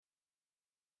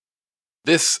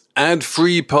This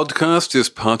ad-free podcast is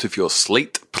part of your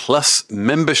Slate Plus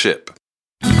membership.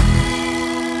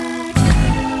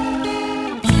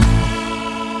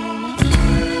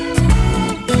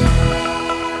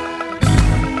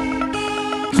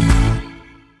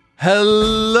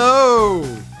 Hello,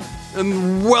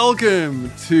 and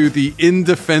welcome to the In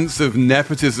Defense of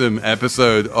Nepotism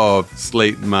episode of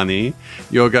Slate Money,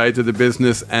 your guide to the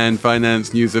business and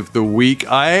finance news of the week.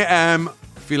 I am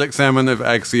Felix Salmon of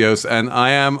Axios, and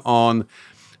I am on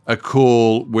a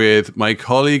call with my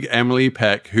colleague Emily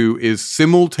Peck, who is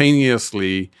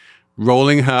simultaneously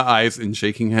rolling her eyes and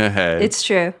shaking her head. It's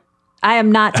true. I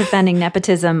am not defending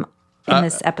nepotism in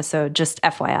this episode, just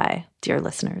FYI, dear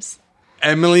listeners.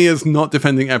 Emily is not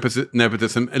defending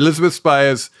nepotism. Elizabeth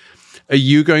Spires, are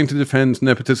you going to defend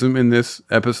nepotism in this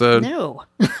episode? No.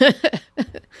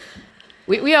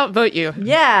 We outvote you.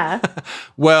 Yeah.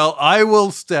 Well, I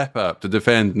will step up to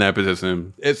defend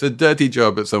nepotism. It's a dirty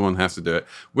job, but someone has to do it.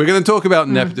 We're going to talk about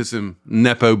nepotism,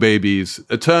 nepo babies,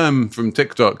 a term from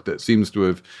TikTok that seems to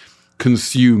have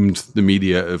consumed the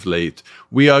media of late.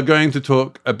 We are going to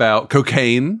talk about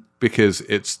cocaine, because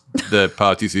it's the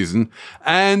party season.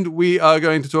 And we are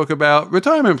going to talk about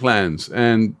retirement plans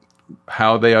and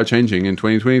how they are changing in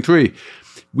 2023.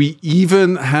 We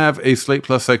even have a Slate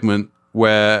Plus segment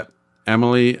where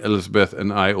Emily, Elizabeth,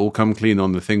 and I all come clean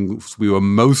on the things we were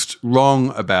most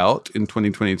wrong about in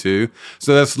 2022.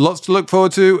 So there's lots to look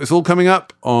forward to. It's all coming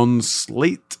up on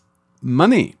Slate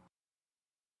Money.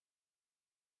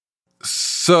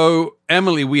 So,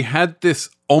 Emily, we had this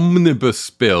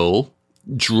omnibus bill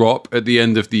drop at the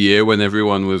end of the year when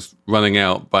everyone was running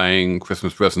out buying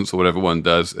Christmas presents or whatever one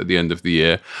does at the end of the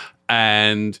year.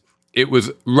 And it was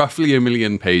roughly 1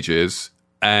 million pages,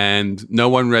 and no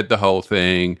one read the whole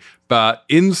thing. But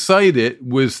inside it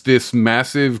was this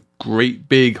massive, great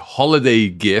big holiday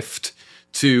gift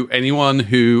to anyone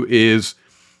who is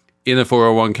in a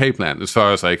 401k plan, as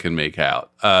far as I can make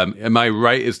out. Am I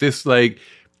right? Is this like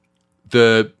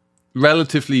the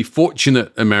relatively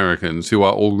fortunate Americans who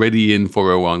are already in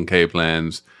 401k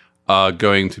plans are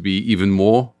going to be even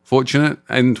more fortunate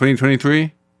in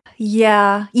 2023?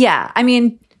 Yeah. I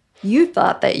mean, you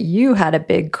thought that you had a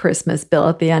big Christmas bill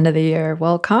at the end of the year.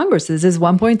 Well, Congress's is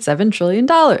 $1.7 trillion.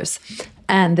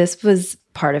 And this was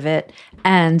part of it.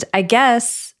 And I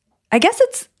guess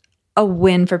it's a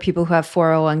win for people who have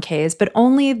 401ks, but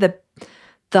only the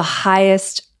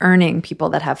highest earning people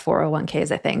that have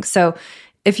 401ks, I think. So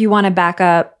if you want to back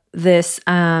up this,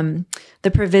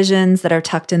 the provisions that are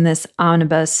tucked in this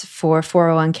omnibus for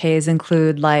 401ks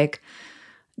include like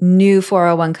new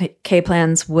 401k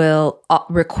plans will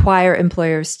require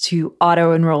employers to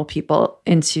auto-enroll people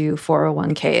into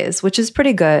 401ks, which is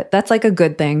pretty good. That's like a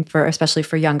good thing especially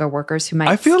for younger workers who might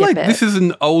I feel skip like this is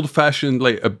an old-fashioned,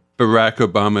 like a Barack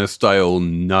Obama-style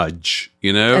nudge,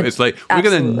 you know? It's like, we're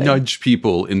going to nudge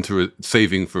people into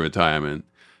saving for retirement.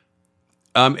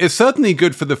 It's certainly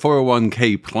good for the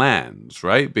 401k plans,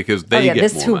 right? Because they get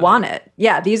this more who money. Want it.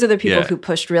 Yeah, these are the people who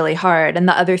pushed really hard. And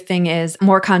the other thing is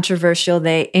more controversial.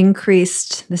 They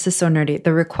increased, this is so nerdy,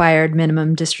 the required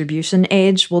minimum distribution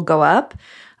age will go up.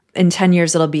 In 10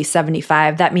 years, it'll be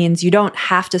 75. That means you don't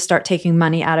have to start taking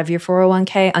money out of your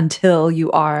 401k until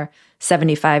you are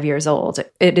 75 years old.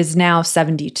 It is now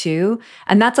 72.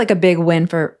 And that's like a big win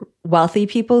for wealthy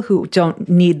people who don't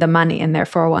need the money in their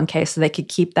 401k, so they could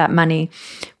keep that money,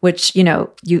 which, you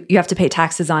know, you have to pay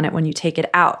taxes on it when you take it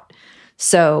out.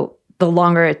 So the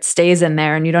longer it stays in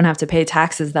there and you don't have to pay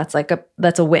taxes, that's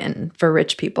a win for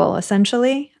rich people,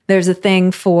 essentially. There's a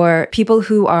thing for people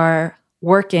who are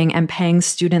working and paying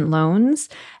student loans.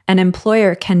 An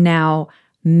employer can now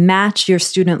match your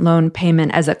student loan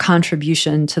payment as a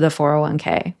contribution to the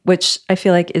 401k, which I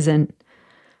feel like is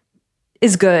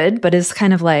good, but is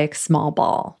kind of like small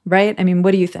ball, right? I mean,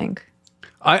 what do you think?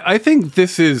 I think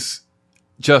this is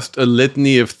just a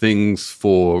litany of things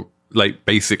for, like,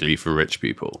 basically for rich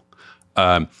people.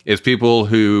 It's people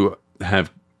who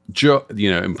have,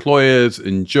 employers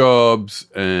and jobs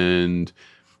and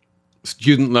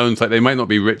student loans. Like, they might not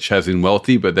be rich as in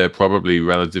wealthy, but they're probably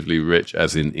relatively rich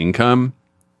as in income.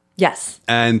 Yes.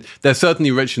 And they're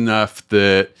certainly rich enough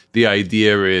that the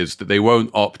idea is that they won't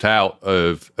opt out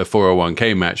of a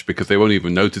 401k match because they won't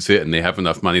even notice it and they have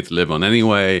enough money to live on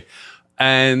anyway.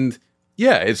 And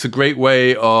yeah, it's a great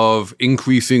way of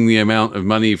increasing the amount of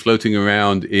money floating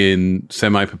around in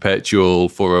semi-perpetual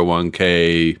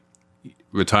 401k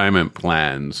retirement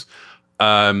plans.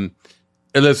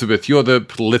 Elizabeth, you're the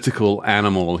political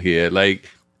animal here. Like,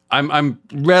 I'm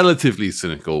relatively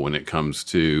cynical when it comes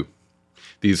to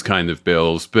these kind of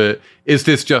bills, but is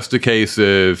this just a case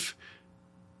of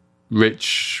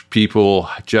rich people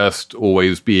just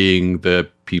always being the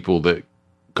people that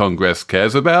Congress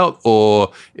cares about,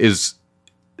 or is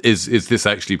this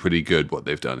actually pretty good what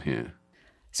they've done here?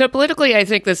 So politically, I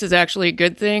think this is actually a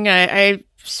good thing. I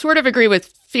sort of agree with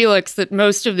Felix that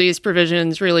most of these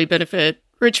provisions really benefit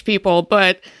rich people,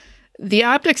 but the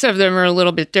optics of them are a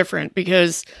little bit different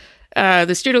because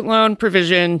the student loan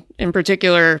provision in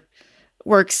particular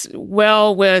works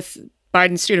well with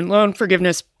Biden's student loan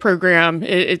forgiveness program.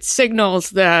 It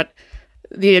signals that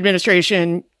the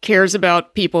administration cares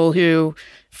about people who,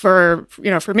 for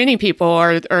many people,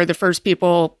 are the first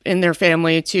people in their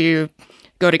family to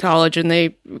go to college, and they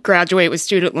graduate with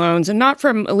student loans and not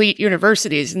from elite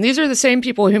universities. And these are the same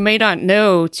people who may not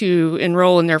know to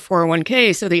enroll in their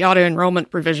 401k, so the auto-enrollment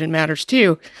provision matters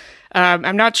too.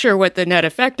 I'm not sure what the net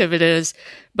effect of it is,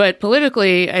 but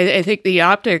politically, I think the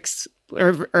optics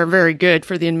are very good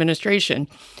for the administration.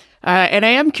 And I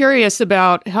am curious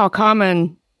about how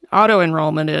common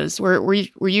auto-enrollment is. Were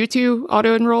you two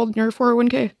auto-enrolled in your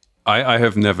 401k? I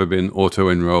have never been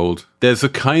auto-enrolled. There's a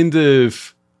kind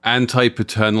of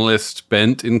anti-paternalist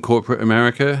bent in corporate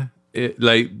America.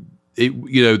 That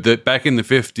back in the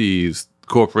 50s,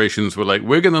 corporations were like,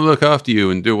 we're going to look after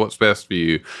you and do what's best for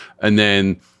you. And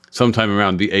then sometime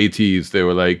around the 80s, they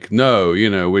were like, no,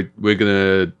 we're going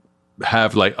to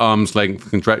have like arm's length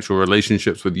contractual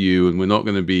relationships with you, and we're not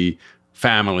going to be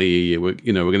family. We're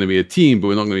going to be a team, but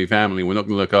we're not going to be family. We're not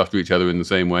going to look after each other in the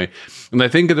same way. And I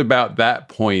think at about that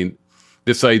point,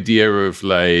 this idea of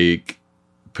like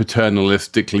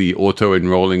paternalistically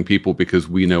auto-enrolling people because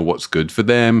we know what's good for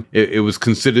them, it was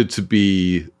considered to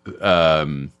be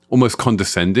almost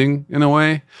condescending in a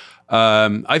way.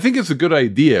 I think it's a good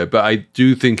idea, but I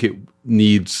do think it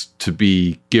needs to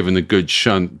be given a good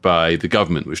shunt by the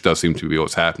government, which does seem to be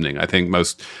what's happening. I think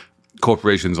most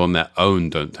corporations on their own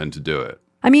don't tend to do it.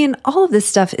 I mean, all of this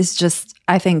stuff is just,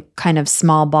 I think, kind of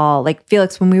small ball. Like,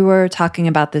 Felix, when we were talking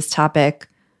about this topic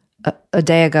a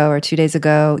day ago or 2 days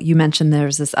ago, you mentioned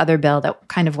there's this other bill that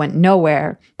kind of went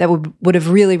nowhere that would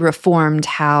have really reformed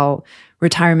how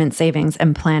retirement savings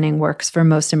and planning works for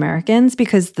most Americans,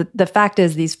 because the fact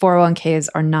is these 401ks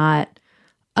are not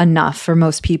enough for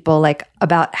most people. Like,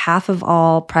 about half of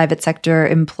all private sector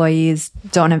employees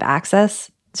don't have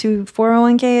access to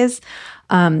 401ks.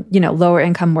 Lower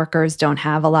income workers don't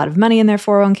have a lot of money in their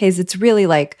 401ks. It's really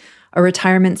like a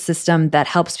retirement system that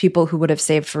helps people who would have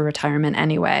saved for retirement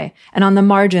anyway. And on the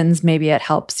margins, maybe it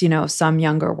helps, some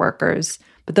younger workers.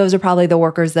 But those are probably the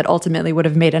workers that ultimately would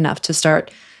have made enough to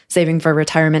start saving for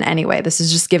retirement anyway. This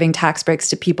is just giving tax breaks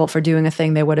to people for doing a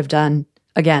thing they would have done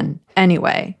again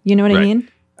anyway. You know what I mean?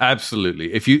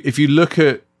 Absolutely. If you look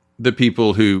at the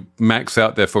people who max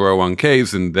out their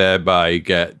 401ks and thereby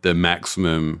get the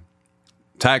maximum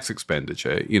tax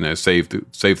expenditure, save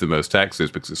the most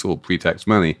taxes because it's all pre-tax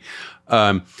money,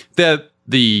 they're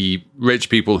the rich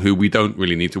people who we don't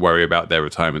really need to worry about their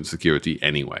retirement security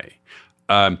anyway.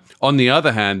 On the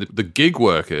other hand, the gig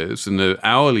workers and the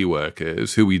hourly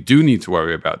workers who we do need to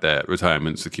worry about their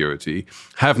retirement security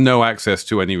have no access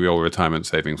to any real retirement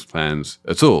savings plans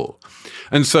at all.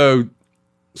 And so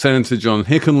Senator John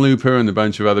Hickenlooper and a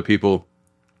bunch of other people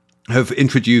have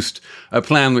introduced a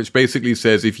plan which basically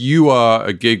says if you are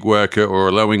a gig worker or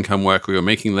a low-income worker, you're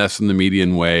making less than the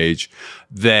median wage,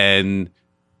 then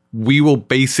we will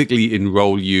basically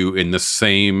enroll you in the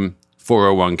same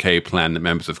 401k plan that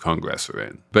members of Congress are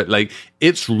in. But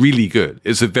it's really good.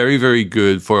 It's a very, very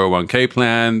good 401k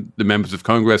plan. The members of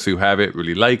Congress who have it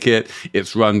really like it.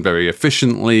 It's run very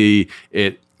efficiently.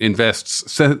 It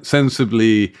invests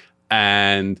sensibly.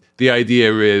 And the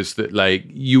idea is that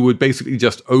you would basically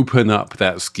just open up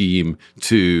that scheme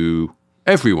to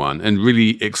everyone and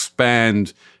really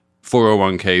expand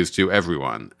 401ks to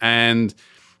everyone. And,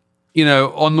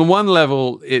 on the one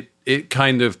level, it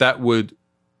kind of, that would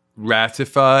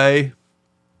ratify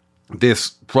this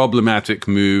problematic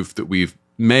move that we've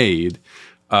made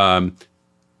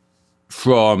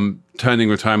from turning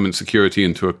retirement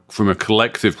security from a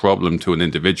collective problem to an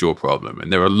individual problem.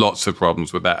 And there are lots of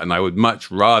problems with that. And I would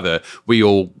much rather we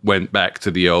all went back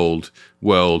to the old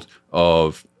world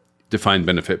of defined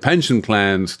benefit pension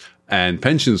plans and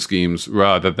pension schemes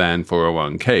rather than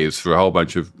 401ks for a whole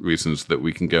bunch of reasons that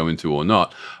we can go into or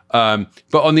not. But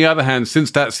on the other hand,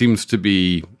 since that seems to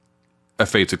be a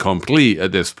fait accompli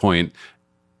at this point,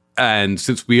 and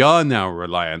since we are now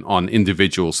reliant on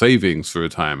individual savings for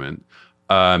retirement,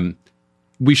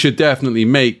 we should definitely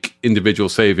make individual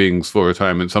savings for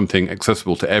retirement something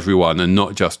accessible to everyone and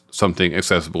not just something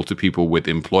accessible to people with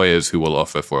employers who will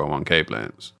offer 401k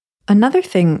plans. Another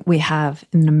thing we have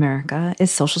in America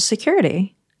is Social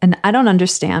Security. And I don't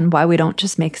understand why we don't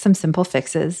just make some simple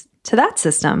fixes to that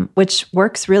system, which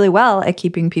works really well at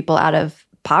keeping people out of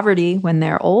poverty when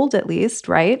they're old, at least,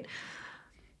 right?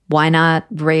 Why not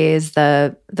raise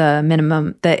the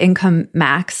income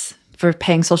max for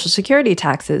paying Social Security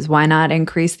taxes? Why not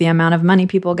increase the amount of money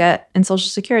people get in Social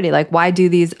Security? Like, why do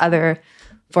these other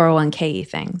 401k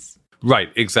things?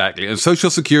 Right, exactly. And Social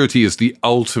Security is the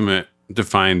ultimate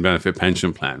defined benefit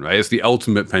pension plan, right? It's the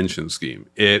ultimate pension scheme.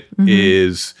 It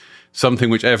is something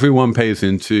which everyone pays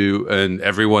into and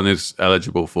everyone is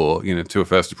eligible for, to a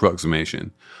first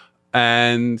approximation.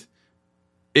 And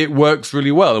it works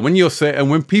really well. And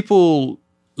when people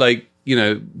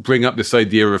bring up this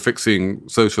idea of fixing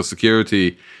Social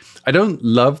Security, I don't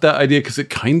love that idea because it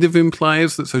kind of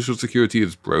implies that Social Security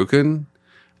is broken.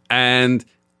 And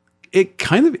it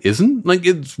kind of isn't. Like,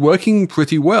 it's working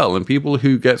pretty well. And people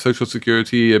who get Social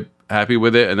Security are happy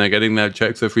with it and they're getting their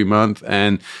checks every month.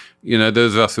 And,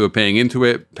 those of us who are paying into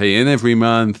it pay in every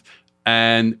month.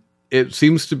 And it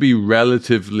seems to be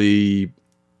relatively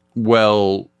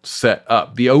well set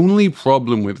up. The only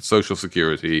problem with Social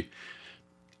Security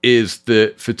is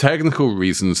that for technical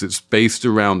reasons, it's based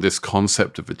around this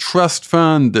concept of a trust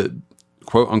fund that,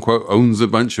 quote unquote, owns a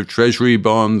bunch of treasury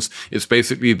bonds. It's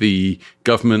basically the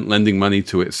government lending money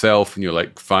to itself. And you're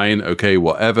like, fine, okay,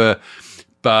 whatever.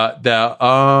 But there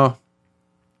are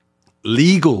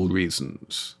legal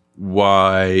reasons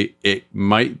why it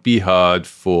might be hard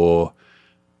for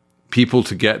people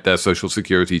to get their Social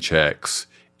Security checks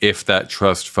if that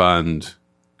trust fund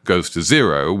goes to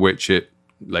zero, which it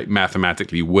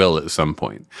mathematically will at some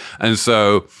point. And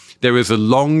so there is a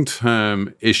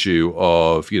long-term issue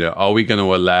of, are we going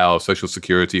to allow Social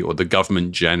Security or the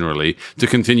government generally to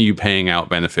continue paying out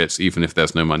benefits even if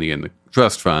there's no money in the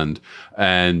trust fund?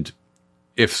 And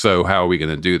if so, how are we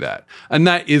going to do that? And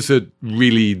that is a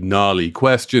really gnarly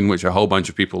question, which a whole bunch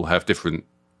of people have different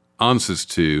answers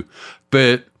to.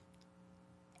 But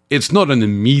it's not an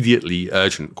immediately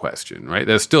urgent question, right?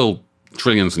 There's still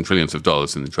trillions and trillions of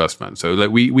dollars in the trust fund. So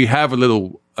we have a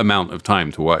little amount of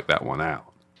time to work that one out.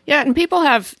 Yeah, and people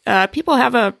have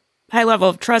a high level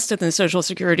of trust in the Social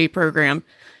Security program.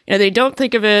 They don't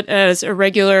think of it as a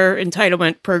regular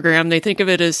entitlement program. They think of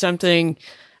it as something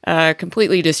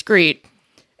completely discrete.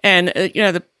 And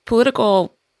the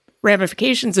political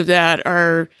ramifications of that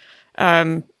are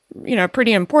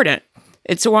pretty important.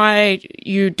 It's why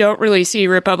you don't really see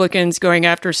Republicans going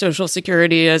after Social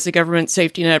Security as a government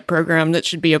safety net program that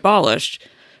should be abolished.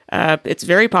 It's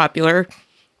very popular.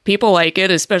 People like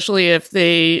it, especially if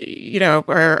they,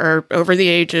 are over the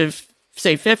age of,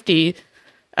 say, 50.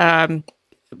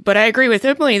 But I agree with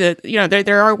Emily that,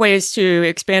 there are ways to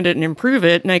expand it and improve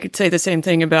it. And I could say the same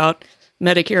thing about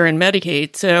Medicare and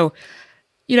Medicaid. So,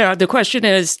 the question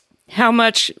is, how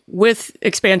much with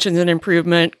expansions and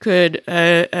improvement could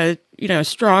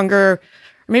stronger, or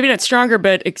maybe not stronger,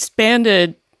 but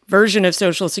expanded version of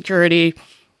Social Security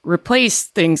replace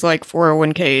things like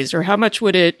 401ks? Or how much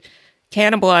would it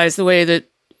cannibalize the way that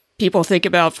people think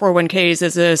about 401ks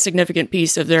as a significant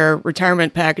piece of their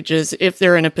retirement packages if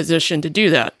they're in a position to do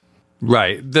that?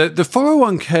 Right. The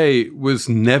 401k was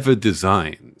never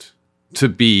designed to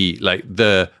be like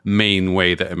the main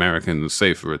way that Americans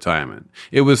save for retirement.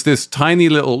 It was this tiny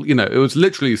little, it was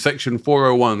literally section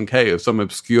 401k of some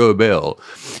obscure bill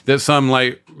that some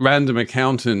random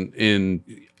accountant in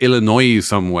Illinois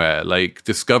somewhere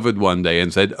discovered one day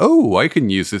and said, oh, I can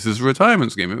use this as a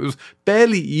retirement scheme. It was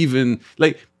barely even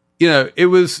it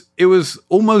was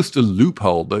almost a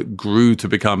loophole that grew to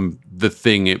become the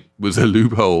thing it was a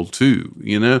loophole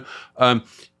to,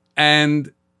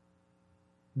 and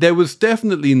there was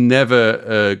definitely never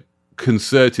a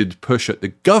concerted push at the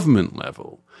government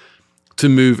level to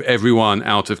move everyone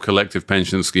out of collective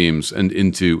pension schemes and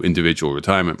into individual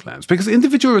retirement plans, because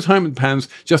individual retirement plans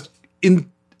just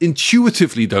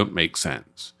intuitively don't make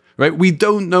sense, right? We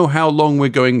don't know how long we're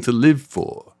going to live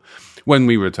for when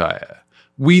we retire.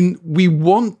 We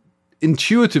want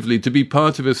intuitively to be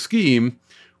part of a scheme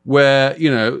where,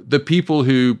 the people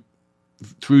who,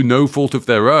 through no fault of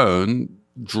their own,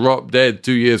 drop dead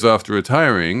 2 years after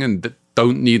retiring and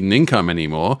don't need an income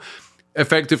anymore,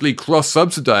 effectively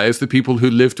cross-subsidize the people who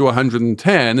live to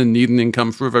 110 and need an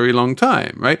income for a very long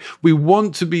time, right? We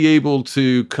want to be able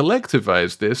to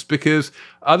collectivize this because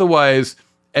otherwise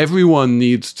everyone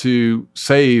needs to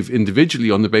save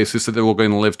individually on the basis that they're all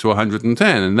going to live to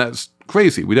 110. And that's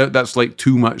crazy. That's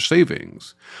too much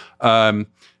savings. We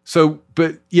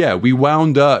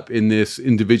wound up in this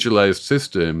individualized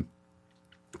system.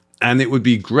 And it would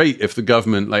be great if the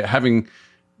government, having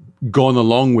gone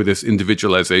along with this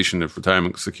individualization of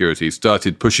retirement security,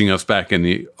 started pushing us back in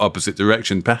the opposite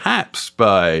direction, perhaps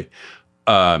by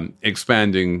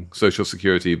expanding Social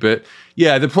Security. But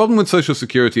yeah, the problem with Social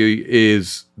Security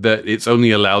is that it's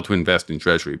only allowed to invest in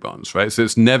treasury bonds, right? So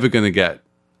it's never going to get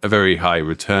a very high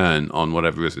return on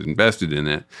whatever is invested in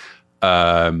it.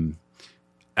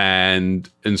 And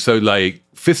so, like,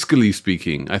 fiscally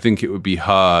speaking, I think it would be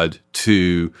hard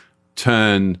to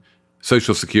turn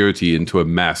Social Security into a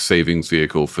mass savings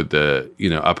vehicle for the,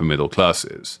 upper middle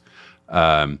classes.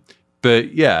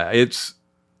 But yeah, it's,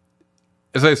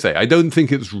 as I say, I don't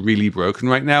think it's really broken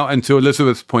right now. And to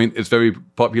Elizabeth's point, it's very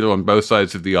popular on both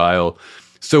sides of the aisle.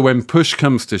 So when push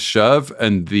comes to shove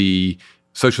and the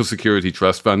Social Security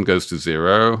Trust Fund goes to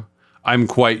zero, I'm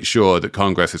quite sure that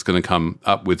Congress is going to come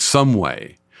up with some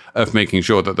way of making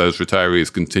sure that those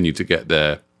retirees continue to get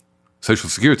their Social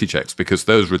Security checks, because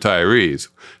those retirees,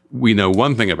 we know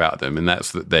one thing about them, and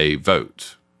that's that they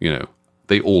vote.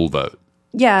 They all vote.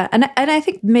 Yeah, and I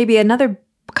think maybe another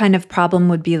kind of problem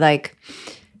would be like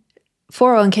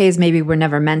 401ks maybe were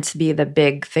never meant to be the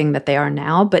big thing that they are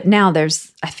now, but now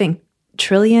there's, I think,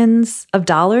 trillions of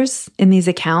dollars in these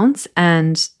accounts,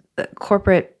 and the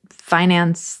corporate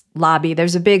finance lobby,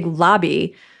 there's a big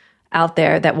lobby out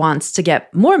there that wants to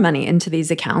get more money into these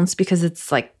accounts because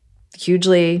it's like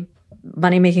hugely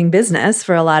money-making business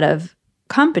for a lot of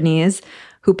companies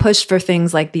who push for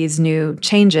things like these new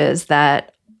changes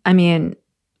that, I mean,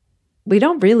 we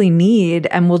don't really need,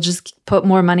 and we'll just put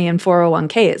more money in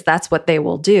 401ks. That's what they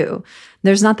will do.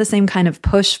 There's not the same kind of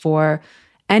push for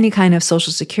any kind of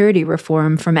Social Security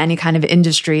reform from any kind of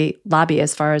industry lobby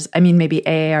as far as, I mean, maybe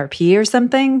AARP or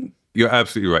something. You're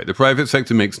absolutely right. The private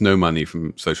sector makes no money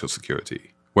from Social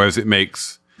Security, whereas it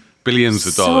makes billions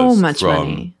of dollars from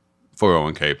money.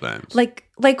 401k plans. Like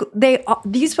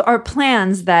these are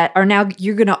plans that are now,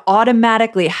 you're going to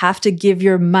automatically have to give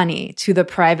your money to the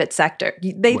private sector.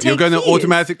 You're going to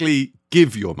automatically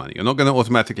give your money. You're not going to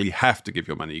automatically have to give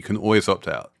your money. You can always opt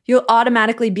out. You'll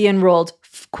automatically be enrolled,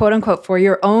 quote unquote, for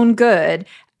your own good.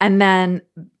 And then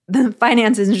the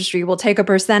finance industry will take a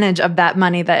percentage of that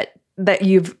money that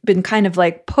you've been kind of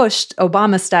like pushed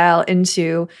Obama style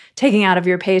into taking out of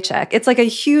your paycheck. It's like a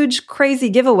huge, crazy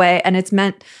giveaway, and it's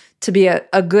meant to be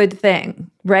a good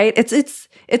thing, right?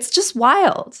 It's just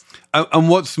wild. And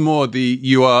what's more,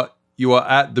 you are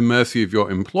at the mercy of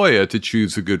your employer to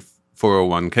choose a good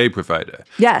 401k provider.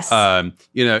 Yes.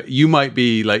 You might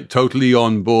be like totally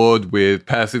on board with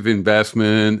passive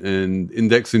investment and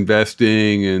index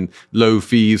investing and low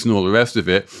fees and all the rest of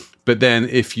it. But then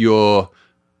if your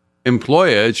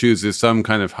employer chooses some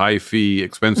kind of high fee,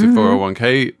 expensive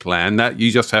 401k plan, that you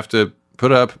just have to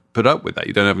put up with that.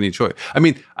 You don't have any choice. I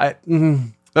mean,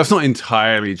 that's not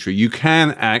entirely true. You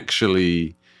can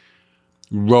actually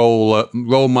roll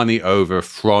money over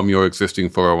from your existing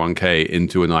 401k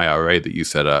into an IRA that you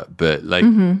set up, but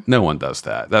no one does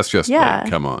that. That's just like,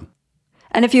 come on.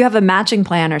 And if you have a matching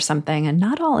plan or something, and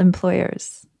not all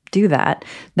employers do that,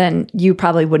 then you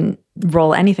probably wouldn't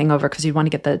roll anything over because you'd want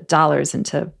to get the dollars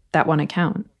into that one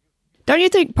account. Don't you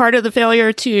think part of the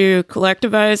failure to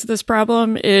collectivize this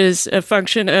problem is a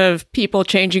function of people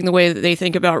changing the way that they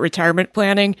think about retirement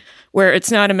planning, where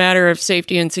it's not a matter of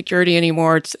safety and security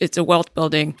anymore, it's a wealth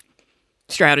building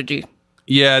strategy?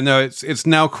 Yeah, no, it's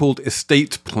now called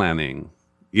estate planning.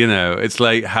 It's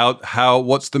like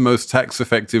what's the most tax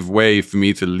effective way for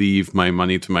me to leave my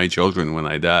money to my children when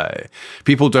I die?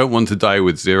 People don't want to die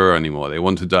with zero anymore. They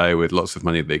want to die with lots of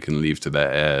money they can leave to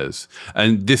their heirs.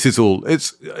 And this is all,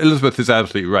 Elizabeth is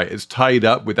absolutely right. It's tied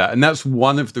up with that. And that's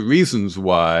one of the reasons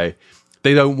why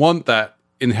they don't want that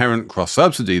inherent cross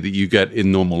subsidy that you get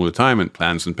in normal retirement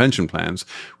plans and pension plans,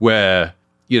 where,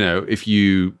 if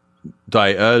you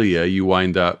die earlier, you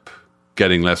wind up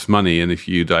getting less money, and if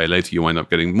you die later, you wind up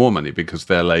getting more money, because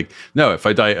they're like, no, if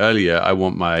I die earlier, I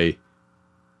want my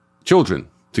children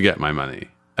to get my money.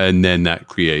 And then that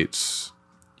creates,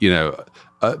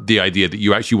 the idea that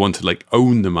you actually want to like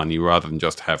own the money rather than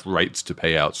just have rights to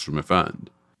payouts from a fund.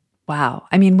 Wow.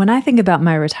 I mean, when I think about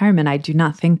my retirement, I do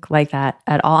not think like that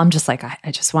at all. I'm just like,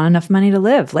 I just want enough money to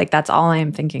live. Like, that's all I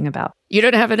am thinking about. You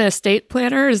don't have an estate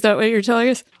planner? Is that what you're telling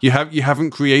us? You haven't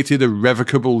created a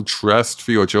revocable trust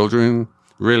for your children?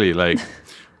 Really? Like,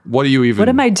 what are you even What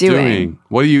am I doing?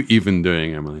 What are you even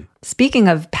doing, Emily? Speaking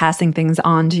of passing things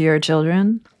on to your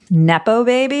children, Nepo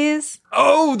babies?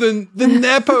 Oh, the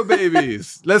Nepo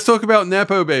babies. Let's talk about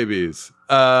Nepo babies.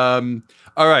 All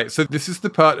right. So this is the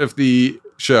part of the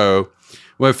show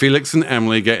where Felix and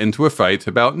Emily get into a fight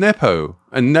about Nepo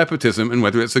and nepotism and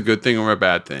whether it's a good thing or a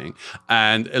bad thing.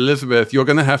 And Elizabeth, you're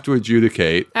going to have to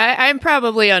adjudicate. I'm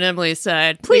probably on Emily's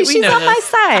side. Please, she's on my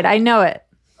side. I know it.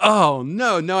 Oh,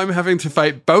 no, I'm having to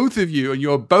fight both of you, and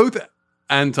you're both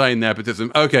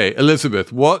anti-nepotism. Okay,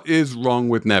 Elizabeth, what is wrong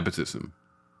with nepotism?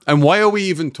 And why are we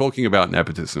even talking about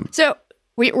nepotism? So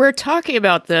we're talking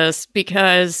about this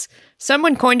because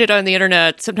someone coined it on the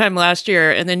internet sometime last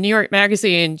year, and the New York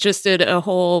Magazine just did a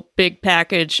whole big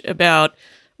package about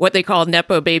what they call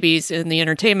Nepo babies in the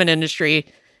entertainment industry.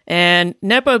 And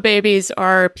Nepo babies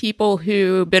are people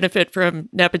who benefit from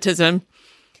nepotism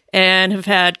and have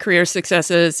had career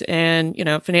successes and,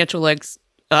 financial legs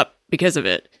up because of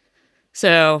it.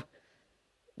 So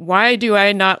why do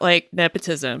I not like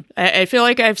nepotism? I feel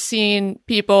like I've seen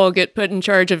people get put in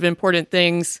charge of important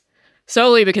things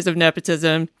solely because of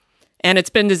nepotism, and it's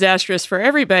been disastrous for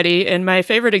everybody. And my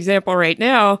favorite example right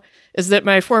now is that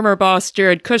my former boss,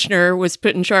 Jared Kushner, was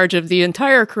put in charge of the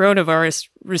entire coronavirus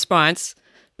response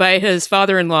by his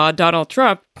father-in-law, Donald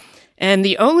Trump. And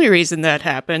the only reason that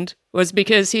happened was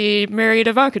because he married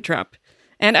Ivanka Trump.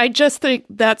 And I just think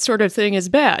that sort of thing is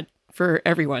bad for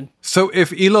everyone. So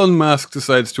if Elon Musk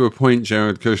decides to appoint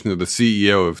Jared Kushner the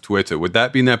CEO of Twitter, would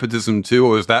that be nepotism too?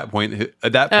 Or at that point has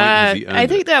he earned I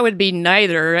think that would be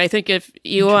neither. I think if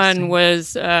Elon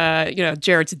was,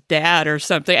 Jared's dad or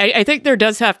something, I think there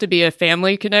does have to be a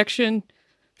family connection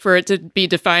for it to be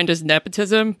defined as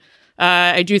nepotism.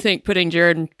 I do think putting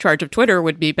Jared in charge of Twitter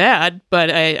would be bad,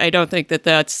 but I don't think that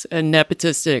that's a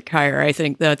nepotistic hire. I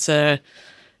think that's we're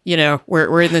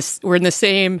in the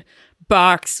same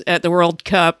box at the World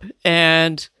Cup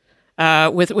and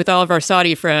with all of our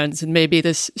Saudi friends, and maybe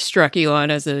this struck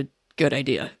Elon as a good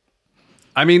idea.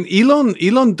 I mean,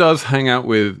 Elon does hang out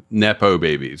with Nepo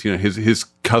babies. His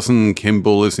cousin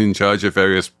Kimball is in charge of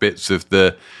various bits of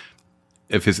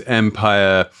his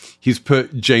empire. He's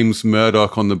put James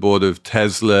Murdoch on the board of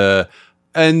Tesla.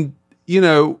 And,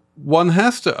 one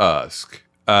has to ask,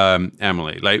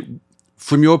 Emily, like,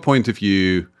 from your point of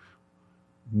view,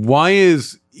 why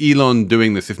is Elon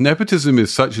doing this? If nepotism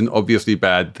is such an obviously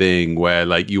bad thing where,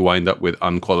 like, you wind up with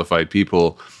unqualified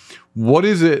people, what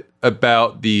is it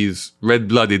about these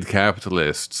red-blooded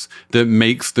capitalists that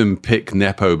makes them pick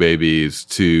Nepo babies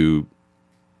to,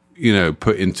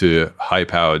 put into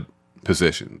high-powered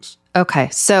positions? Okay,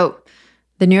 so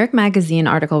the New York Magazine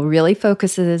article really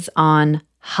focuses on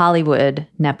Hollywood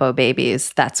Nepo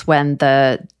babies. That's when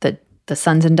the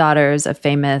sons and daughters of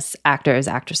famous actors,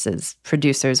 actresses,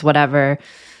 producers, whatever,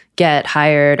 get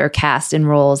hired or cast in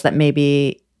roles that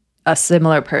maybe a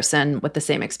similar person with the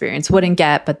same experience wouldn't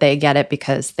get, but they get it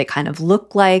because they kind of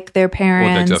look like their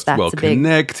parents. Or they're just well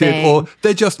connected, or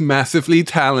they're just massively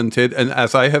talented. And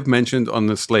as I have mentioned on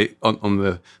the Slate on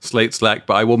the Slate Slack,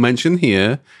 but I will mention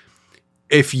here,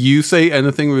 if you say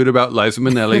anything rude about Liza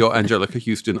Minnelli or Angelica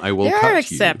Houston, I will cut you. There are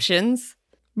exceptions.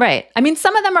 Right. I mean,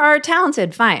 some of them are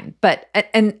talented, fine. But,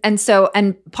 and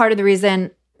part of the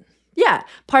reason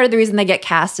they get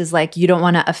cast is like, you don't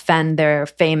want to offend their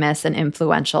famous and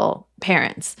influential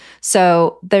parents.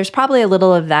 So there's probably a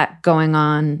little of that going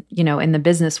on, in the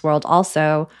business world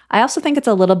also. I also think it's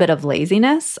a little bit of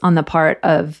laziness on the part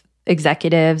of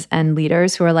executives and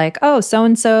leaders who are like, oh,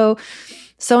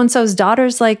 so-and-so's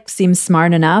daughter's like, seems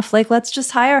smart enough. Like, let's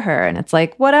just hire her. And it's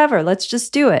like, whatever, let's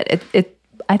just do it.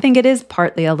 I think it is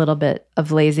partly a little bit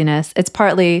of laziness. It's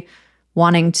partly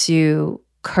wanting to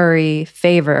curry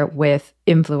favor with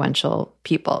influential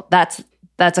people. That's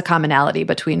a commonality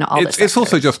between all this. It's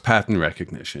also just pattern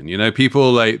recognition.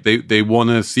 People like they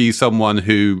want to see someone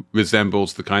who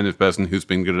resembles the kind of person who's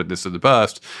been good at this in the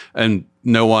past, and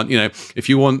no one, if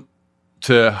you want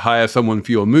to hire someone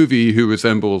for your movie who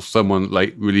resembles someone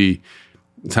like really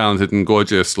talented and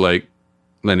gorgeous like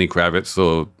Lenny Kravitz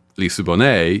or Lisa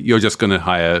Bonet, you're just going to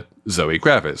hire Zoe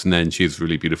Kravitz, and then she's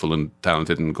really beautiful and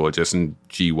talented and gorgeous, and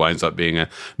she winds up being a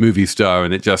movie star,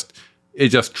 and it just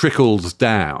trickles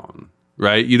down,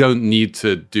 right? You don't need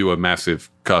to do a massive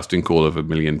casting call of 1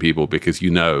 million people because you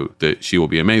know that she will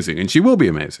be amazing, and she will be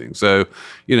amazing. So,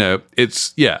 it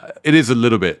is a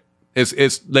little bit.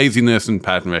 It's laziness and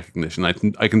pattern recognition. I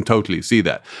can totally see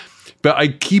that, but I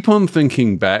keep on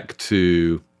thinking back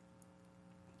to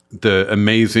the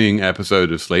amazing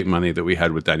episode of Slate Money that we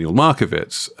had with Daniel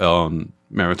Markovits on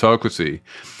meritocracy.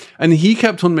 And he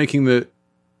kept on making the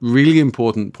really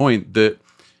important point that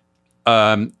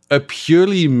a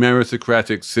purely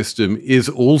meritocratic system is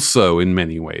also in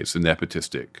many ways a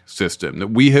nepotistic system,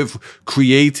 that we have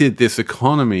created this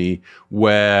economy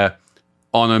where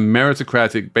on a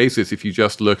meritocratic basis, if you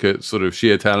just look at sort of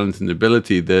sheer talent and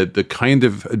ability, the kind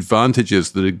of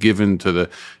advantages that are given to the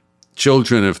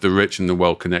children of the rich and the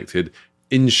well-connected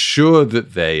ensure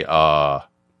that they are,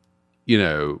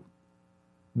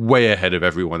 way ahead of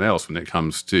everyone else when it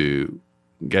comes to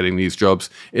getting these jobs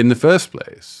in the first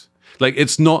place. Like,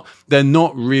 they're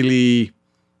not really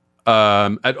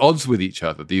at odds with each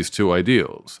other, these two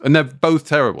ideals. And they're both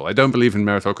terrible. I don't believe in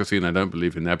meritocracy and I don't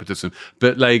believe in nepotism,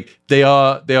 but like they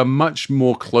are much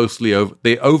more closely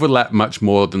they overlap much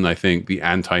more than I think the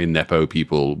anti-nepo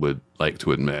people would like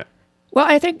to admit. Well,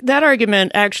 I think that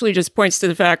argument actually just points to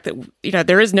the fact that,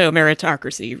 there is no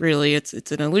meritocracy, really. It's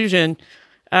an illusion.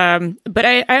 But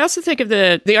I also think of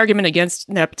the argument against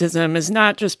nepotism as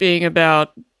not just being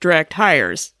about direct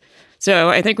hires. So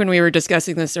I think when we were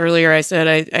discussing this earlier, I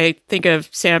said I think of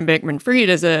Sam Bankman-Fried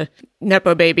as a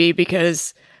nepo baby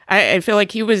because I feel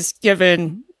like he was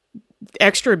given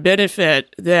extra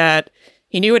benefit that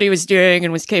he knew what he was doing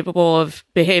and was capable of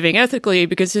behaving ethically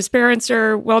because his parents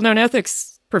are well-known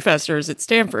ethics professors at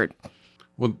Stanford.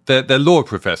 Well, they're law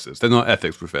professors. They're not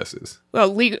ethics professors.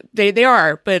 Well, they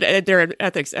are, but they're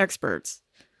ethics experts.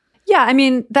 Yeah, I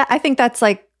mean, I think that's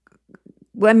like,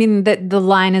 the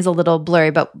line is a little blurry,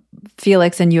 but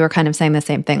Felix and you are kind of saying the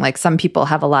same thing. Like some people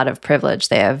have a lot of privilege.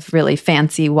 They have really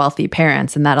fancy, wealthy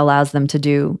parents, and that allows them to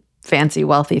do fancy,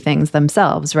 wealthy things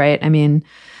themselves, right? I mean,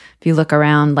 if you look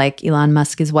around, like Elon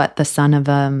Musk is the son of,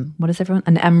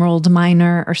 an emerald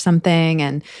miner or something.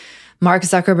 And Mark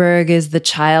Zuckerberg is the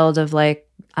child of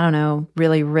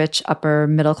really rich upper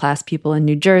middle class people in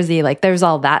New Jersey. Like there's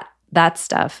all that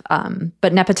stuff.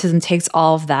 But nepotism takes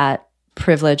all of that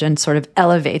privilege and sort of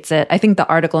elevates it. I think the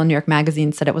article in New York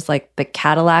Magazine said it was like the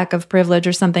Cadillac of privilege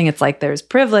or something. It's like there's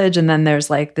privilege and then there's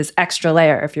like this extra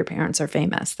layer if your parents are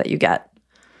famous that you get,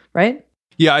 right?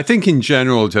 Yeah, I think in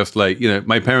general, just like,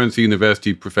 my parents are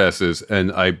university professors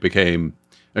and I became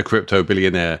a crypto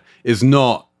billionaire is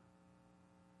not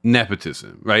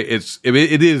nepotism, right?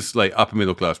 It is like upper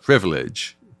middle class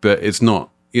privilege, but it's not,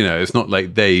 it's not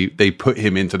like they put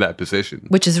him into that position,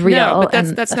 which is real. No,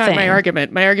 but that's not my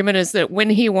argument. My argument is that when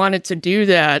he wanted to do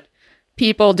that,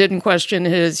 people didn't question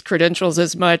his credentials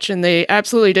as much, and they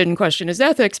absolutely didn't question his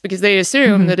ethics because they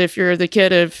assume that if you're the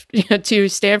kid of two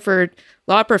Stanford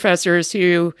law professors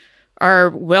who are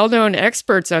well-known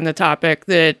experts on the topic,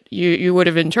 that you would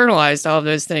have internalized all of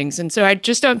those things. And so I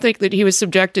just don't think that he was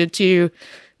subjected to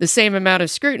the same amount of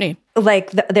scrutiny.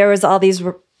 Like there was all these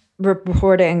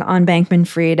reporting on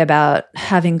Bankman-Fried about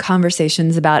having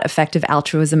conversations about effective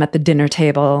altruism at the dinner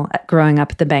table growing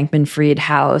up at the Bankman-Fried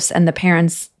house. And the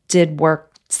parents did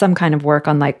some kind of work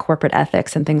on like corporate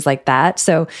ethics and things like that.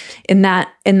 So in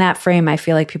that frame, I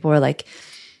feel like people were like,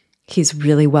 he's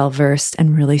really well-versed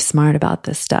and really smart about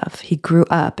this stuff. He grew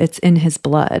up. It's in his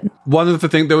blood. One of the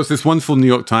things, there was this wonderful New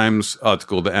York Times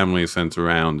article that Emily sent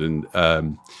around,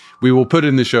 and we will put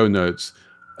in the show notes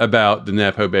about the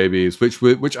Nepo babies,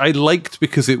 which I liked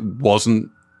because it wasn't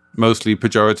mostly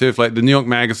pejorative. Like the New York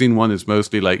Magazine one is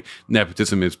mostly like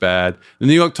nepotism is bad. The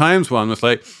New York Times one was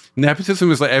like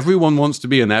nepotism is like everyone wants to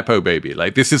be a Nepo baby.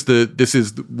 Like this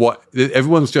is what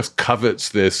everyone's just covets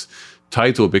this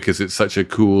title because it's such a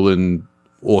cool and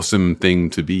awesome thing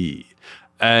to be.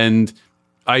 And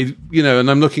and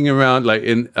I'm looking around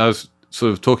I was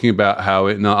sort of talking about how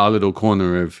in our little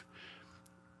corner of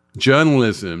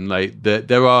journalism, like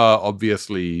there are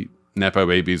obviously Nepo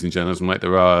babies in journalism, like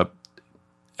there are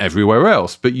everywhere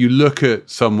else. But you look at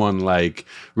someone like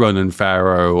Ronan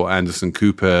Farrow or Anderson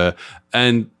Cooper,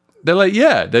 and they're like,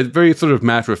 yeah, they're very sort of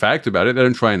matter of fact about it. They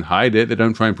don't try and hide it. They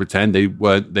don't try and pretend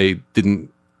they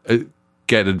didn't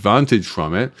get advantage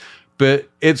from it. But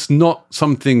it's not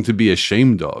something to be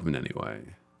ashamed of in any way.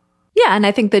 Yeah, and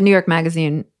I think the New York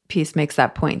Magazine piece makes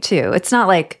that point too. It's not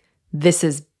like this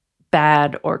is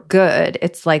bad or good.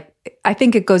 It's like, I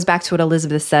think it goes back to what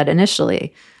Elizabeth said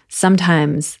initially.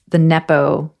 Sometimes the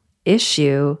Nepo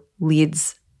issue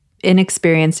leads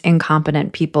inexperienced,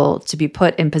 incompetent people to be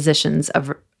put in positions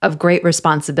of great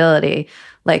responsibility,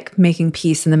 like making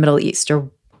peace in the Middle East, or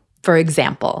for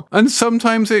example. And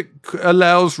sometimes it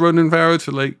allows Ronan Farrow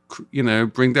to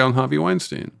bring down Harvey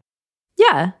Weinstein.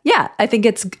 Yeah. I think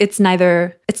it's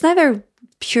neither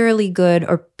purely good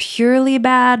or purely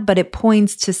bad, but it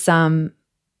points to some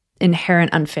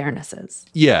inherent unfairnesses.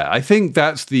 Yeah, I think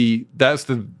that's the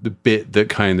bit that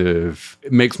kind of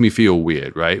makes me feel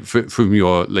weird, right? From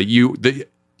your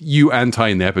you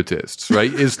anti-nepotists,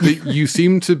 right? Is that you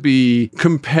seem to be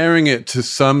comparing it to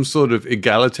some sort of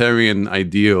egalitarian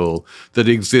ideal that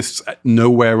exists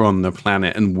nowhere on the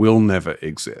planet and will never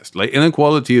exist. Like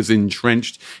inequality is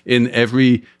entrenched in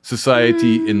every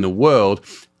society in the world.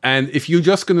 And if you're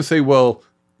just going to say, well,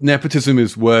 nepotism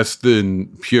is worse than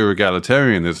pure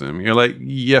egalitarianism, you're like,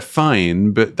 yeah,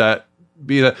 fine, but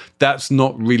that's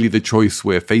not really the choice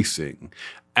we're facing.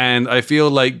 And I feel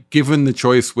like given the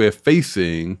choice we're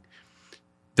facing,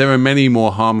 there are many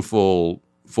more harmful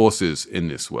forces in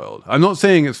this world. I'm not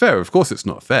saying it's fair. Of course it's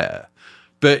not fair.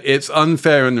 but it's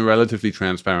unfair in a relatively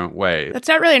transparent way. That's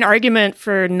not really an argument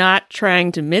for not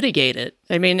trying to mitigate it.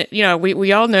 I mean,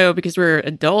 we all know because we're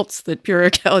adults that pure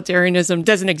egalitarianism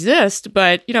doesn't exist,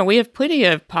 but, we have plenty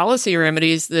of policy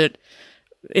remedies that,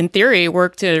 in theory,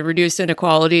 work to reduce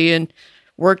inequality and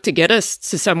work to get us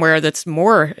to somewhere that's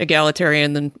more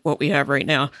egalitarian than what we have right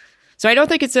now. So I don't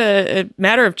think it's a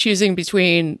matter of choosing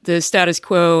between the status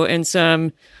quo and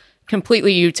some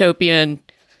completely utopian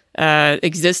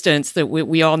existence that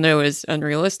we all know is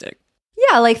unrealistic.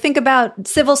 Yeah, like think about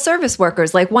civil service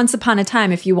workers. Like once upon a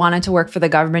time, if you wanted to work for the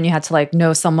government, you had to like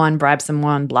know someone, bribe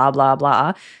someone, blah, blah,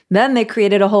 blah. Then they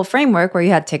created a whole framework where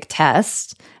you had to take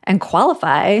tests and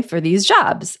qualify for these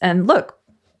jobs. And look,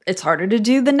 it's harder to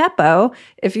do the Nepo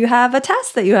if you have a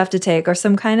test that you have to take or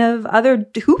some kind of other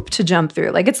hoop to jump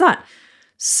through. Like it's not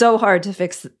so hard to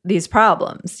fix these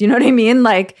problems. You know what I mean?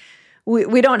 Like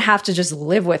we don't have to just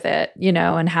live with it,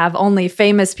 and have only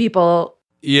famous people.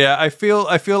 Yeah, I feel,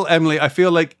 Emily, I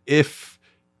feel like if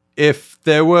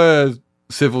there were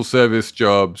civil service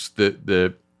jobs that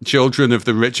the children of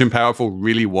the rich and powerful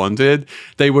really wanted,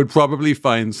 they would probably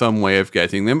find some way of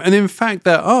getting them. And in fact,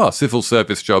 there are civil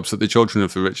service jobs that the children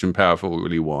of the rich and powerful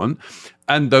really want.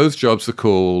 And those jobs are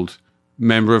called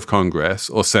member of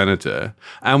Congress or senator.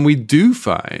 And we do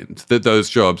find that those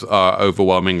jobs are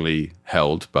overwhelmingly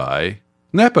held by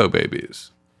Nepo babies.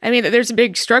 I mean, there's a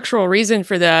big structural reason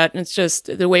for that. And it's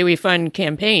just the way we fund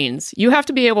campaigns. You have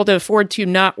to be able to afford to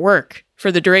not work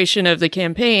for the duration of the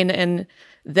campaign. And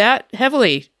that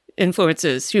heavily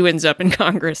influences who ends up in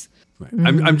Congress.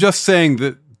 Right. I'm just saying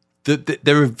that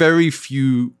there are very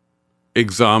few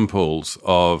examples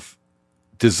of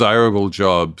desirable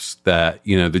jobs that,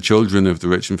 the children of the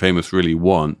rich and famous really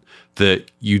want that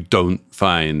you don't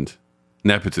find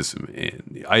nepotism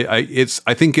in. I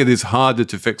think it is harder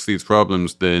to fix these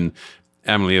problems than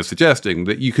Emily is suggesting.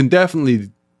 That you can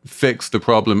definitely fix the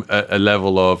problem at a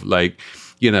level of like,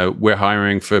 we're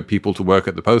hiring for people to work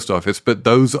at the post office, but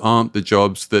those aren't the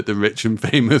jobs that the rich and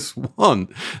famous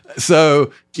want.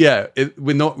 So yeah,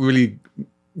 we're not really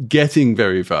getting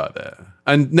very far there.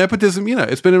 And nepotism,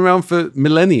 it's been around for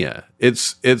millennia.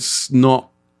 It's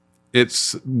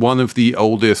one of the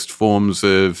oldest forms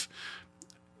of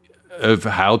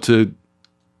how to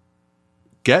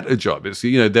get a job. It's,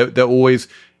 they're always,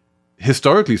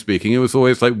 historically speaking, it was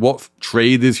always like, what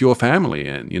trade is your family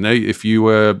in? If you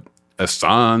were a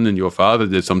son and your father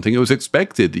did something, it was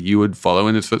expected that you would follow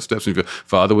in his footsteps. If your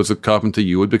father was a carpenter,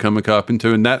 you would become a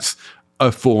carpenter. And that's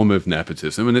a form of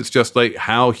nepotism. And it's just like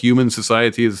how human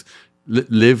society has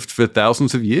lived for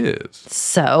thousands of years.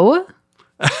 So,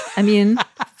 I mean,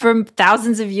 for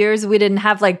thousands of years, we didn't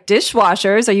have like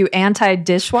dishwashers. Are you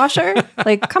anti-dishwasher?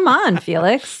 Like, come on,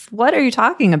 Felix. What are you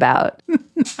talking about?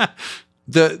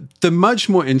 The much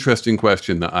more interesting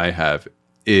question that I have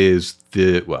is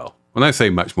when I say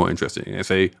much more interesting, I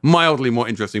say mildly more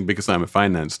interesting because I'm a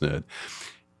finance nerd,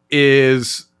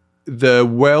 is the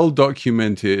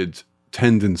well-documented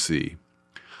tendency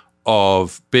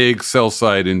of big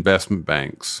sell-side investment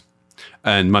banks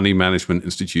and money management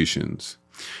institutions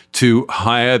to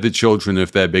hire the children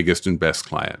of their biggest and best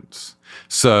clients.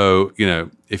 So,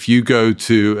 if you go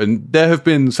to, and there have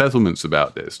been settlements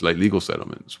about this, like legal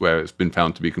settlements, where it's been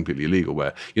found to be completely illegal,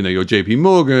 where, you're JP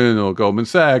Morgan or Goldman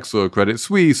Sachs or Credit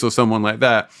Suisse or someone like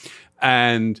that,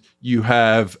 and you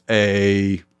have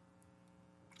a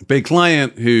big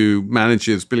client who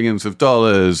manages billions of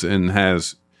dollars and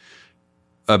has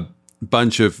a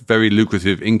bunch of very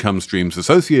lucrative income streams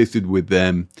associated with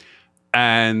them,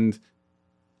 and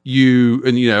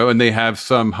they have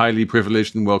some highly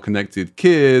privileged and well-connected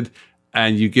kid,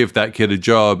 and you give that kid a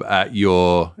job at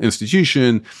your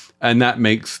institution, and that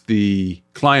makes the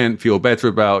client feel better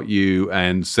about you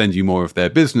and send you more of their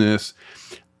business.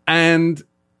 And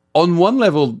on one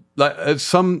level, like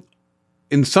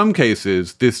in some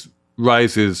cases, this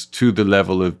rises to the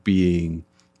level of being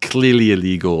clearly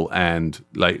illegal and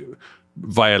like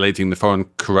violating the Foreign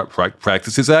Corrupt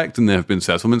Practices Act, and there have been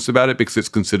settlements about it because it's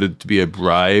considered to be a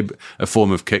bribe, a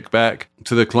form of kickback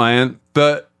to the client.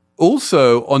 But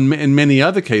also, in many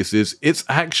other cases, it's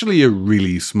actually a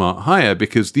really smart hire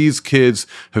because these kids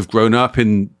have grown up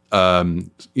in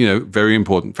very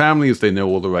important families. They know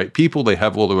all the right people. They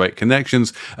have all the right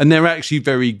connections, and they're actually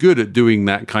very good at doing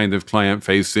that kind of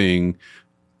client-facing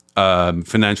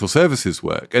financial services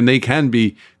work. And they can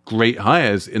be great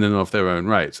hires in and of their own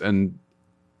rights. And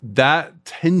that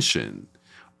tension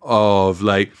of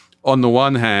like, on the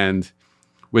one hand,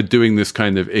 we're doing this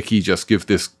kind of icky, just give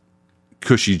this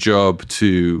cushy job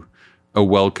to a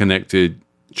well-connected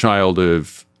child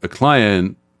of a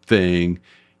client thing,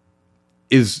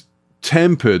 is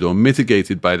tempered or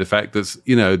mitigated by the fact that,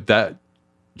 that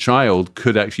child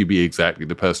could actually be exactly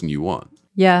the person you want.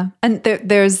 Yeah. And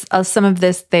there's some of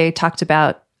this they talked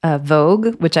about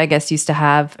Vogue, which I guess used to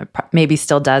have, maybe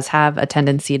still does have, a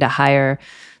tendency to hire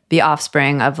the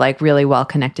offspring of like really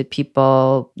well-connected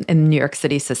people in New York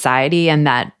City society, and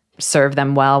that serve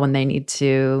them well when they need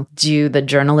to do the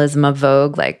journalism of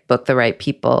Vogue, like book the right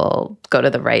people, go to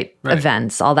the right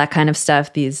events, all that kind of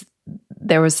stuff.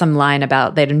 There was some line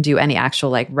about they didn't do any actual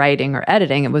like writing or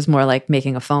editing. It was more like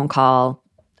making a phone call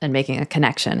and making a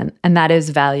connection. And that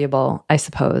is valuable, I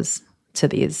suppose, to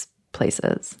these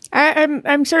places.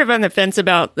 I'm sort of on the fence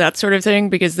about that sort of thing,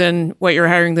 because then what you're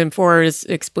hiring them for is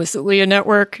explicitly a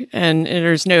network, and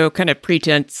there's no kind of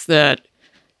pretense that,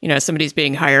 somebody's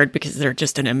being hired because they're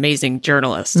just an amazing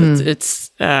journalist.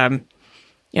 I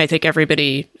think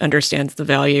everybody understands the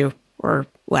value or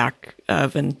lack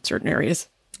of in certain areas.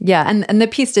 Yeah, and the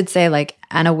piece did say, like,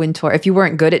 Anna Wintour, if you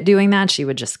weren't good at doing that, she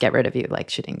would just get rid of you.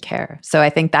 Like, she didn't care. So I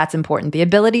think that's important. The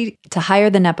ability to hire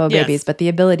the Nepo babies, but the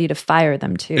ability to fire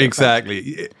them too.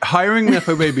 Exactly. Hiring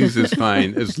Nepo babies is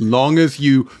fine as long as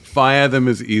you fire them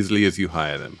as easily as you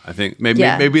hire them. I think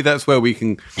maybe that's where we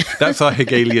can, that's our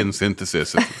Hegelian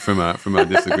synthesis from our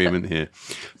disagreement here.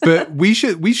 But we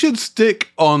should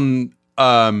stick on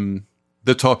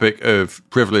the topic of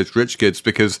privileged rich kids,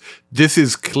 because this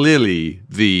is clearly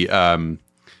the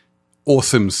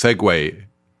awesome segue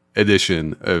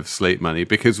edition of Slate Money,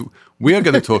 because we are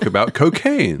going to talk about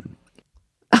cocaine.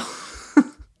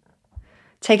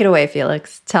 Take it away,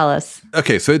 Felix. Tell us.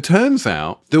 Okay, so it turns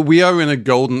out that we are in a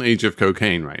golden age of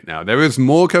cocaine right now. There is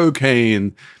more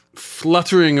cocaine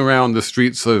fluttering around the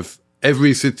streets of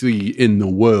every city in the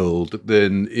world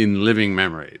than in living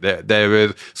memory. There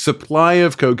is supply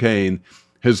of cocaine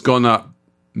has gone up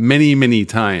many, many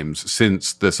times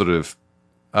since the sort of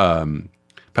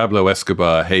Pablo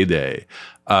Escobar heyday,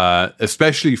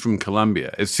 especially from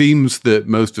Colombia. It seems that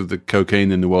most of the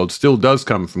cocaine in the world still does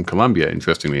come from Colombia,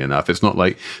 interestingly enough. It's not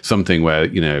like something where,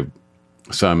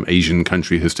 some Asian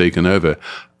country has taken over.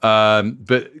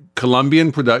 But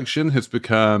Colombian production has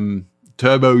become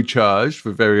turbocharged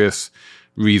for various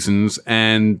reasons,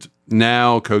 and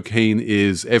now cocaine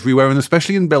is everywhere, and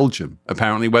especially in Belgium,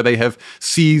 apparently, where they have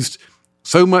seized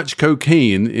so much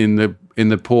cocaine in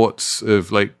the ports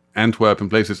of like Antwerp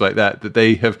and places like that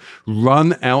they have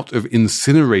run out of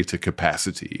incinerator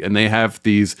capacity, and they have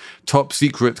these top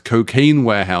secret cocaine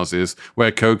warehouses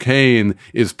where cocaine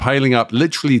is piling up,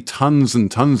 literally tons and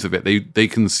tons of it. They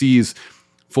can seize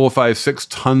 4, 5, 6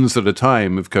 tons at a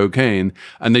time of cocaine,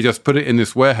 and they just put it in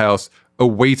this warehouse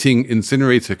awaiting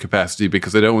incinerator capacity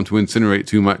because they don't want to incinerate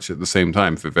too much at the same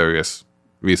time for various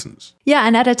reasons. Yeah,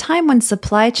 and at a time when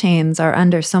supply chains are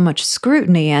under so much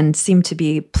scrutiny and seem to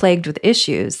be plagued with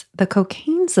issues, the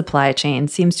cocaine supply chain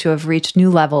seems to have reached new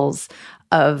levels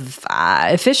of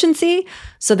efficiency.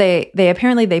 So they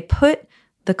apparently put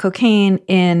the cocaine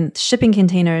in shipping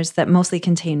containers that mostly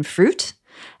contain fruit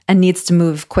and needs to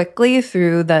move quickly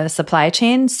through the supply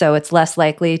chain, so it's less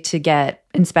likely to get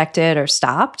inspected or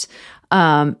stopped.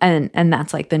 And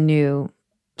that's like the new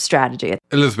strategy.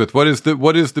 Elizabeth, what is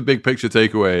the big picture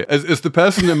takeaway? As the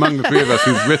person among the three of us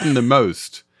who's written the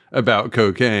most about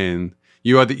cocaine,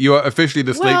 you are officially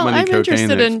the Slate Money cocaine expert.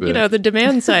 I'm interested in the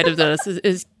demand side of this.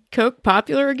 Is Coke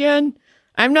popular again?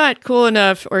 I'm not cool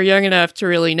enough or young enough to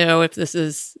really know if this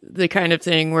is the kind of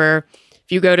thing where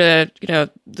if you go to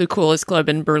the coolest club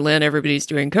in Berlin, everybody's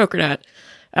doing Coke or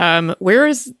not. Where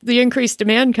is the increased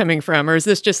demand coming from, or is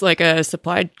this just like a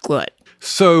supply glut?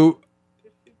 So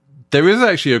there is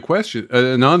actually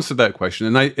an answer to that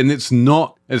question, and it's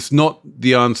not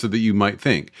the answer that you might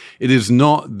think. It is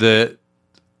not that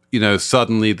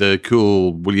suddenly the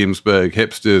cool Williamsburg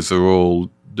hipsters are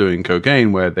all doing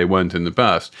cocaine where they weren't in the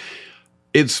past.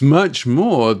 It's much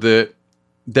more that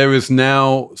there is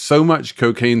now so much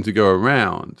cocaine to go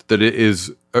around that it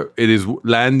is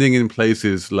landing in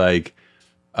places like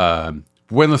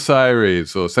Buenos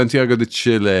Aires or Santiago de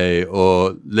Chile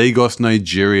or Lagos,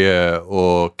 Nigeria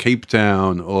or Cape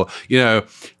Town, or,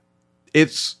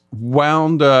 it's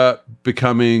wound up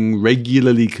becoming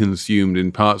regularly consumed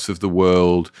in parts of the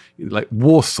world like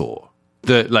Warsaw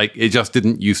that like it just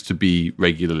didn't used to be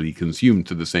regularly consumed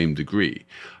to the same degree.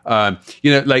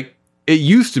 Like it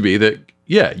used to be that,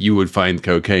 yeah, you would find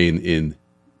cocaine in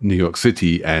New York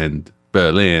City and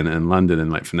Berlin and London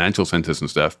and like financial centers and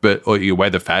stuff, or where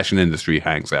the fashion industry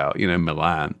hangs out,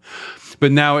 Milan.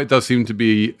 But now it does seem to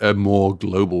be a more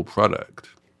global product.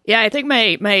 Yeah, I think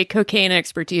my cocaine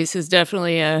expertise is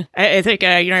definitely I think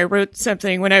I wrote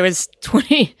something when I was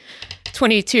 20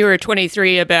 22 or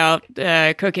 23 about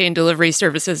cocaine delivery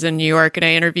services in New York, and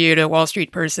I interviewed a Wall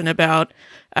Street person about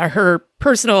her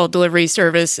personal delivery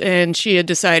service, and she had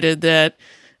decided that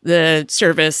the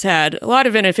service had a lot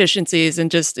of inefficiencies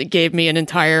and just gave me an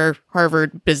entire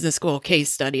Harvard Business School case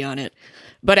study on it.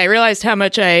 But I realized how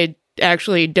much I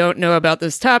actually don't know about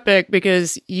this topic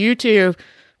because you two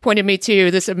pointed me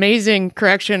to this amazing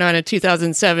correction on a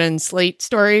 2007 Slate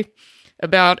story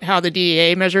about how the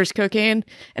DEA measures cocaine.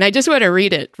 And I just want to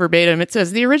read it verbatim. It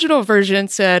says, the original version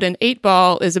said an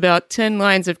 8-ball is about 10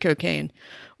 lines of cocaine.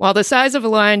 While the size of a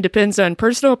line depends on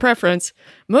personal preference,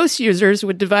 most users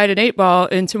would divide an 8-ball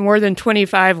into more than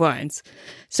 25 lines.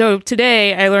 So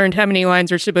today I learned how many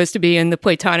lines are supposed to be in the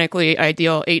platonically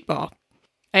ideal 8-ball.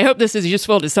 I hope this is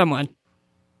useful to someone.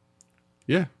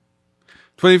 Yeah.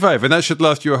 25. And that should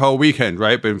last you a whole weekend,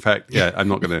 right? But in fact, yeah, I'm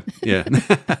not going to. Yeah.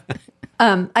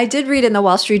 I did read in the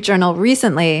Wall Street Journal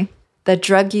recently that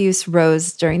drug use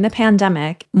rose during the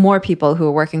pandemic. More people who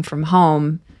were working from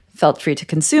home felt free to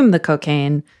consume the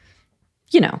cocaine,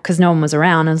 because no one was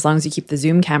around. As long as you keep the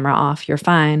Zoom camera off, you're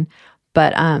fine.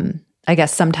 But I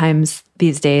guess sometimes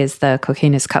these days the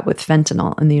cocaine is cut with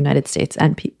fentanyl in the United States,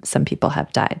 and some people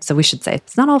have died. So we should say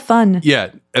it's not all fun. Yeah,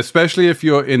 especially if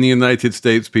you're in the United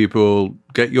States, people,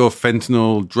 get your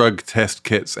fentanyl drug test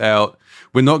kits out.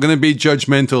 We're not going to be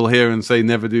judgmental here and say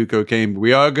never do cocaine, but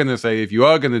we are going to say if you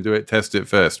are going to do it, test it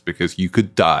first, because you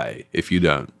could die if you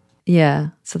don't. Yeah,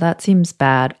 so that seems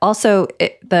bad. Also,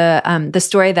 the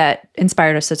story that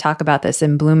inspired us to talk about this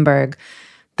in Bloomberg,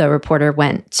 the reporter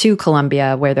went to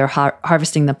Colombia where they're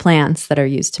harvesting the plants that are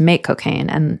used to make cocaine.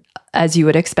 And as you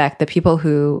would expect, the people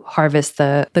who harvest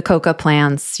the coca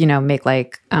plants, make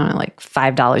like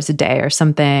 $5 a day or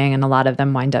something. And a lot of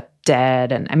them wind up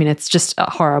dead. And I mean, it's just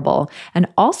horrible. And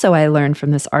also I learned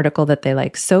from this article that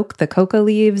they soak the coca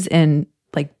leaves in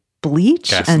bleach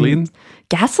gasoline. And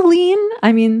gasoline.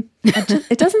 I mean,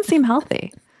 it doesn't seem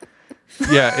healthy.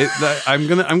 Yeah, I'm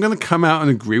gonna come out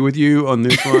and agree with you on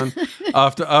this one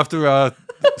after our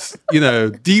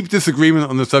deep disagreement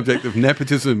on the subject of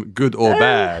nepotism, good or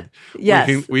bad.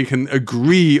 Yes, we can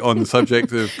agree on the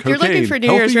subject of cocaine. You're looking for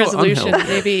New Year's resolution,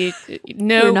 maybe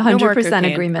no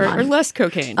 100% agreement or less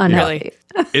cocaine. Unhealthy.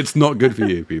 Really, it's not good for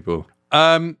you, people.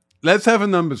 Let's have a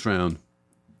numbers round.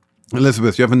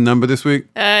 Elizabeth, do you have a number this week?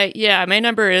 Yeah, my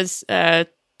number is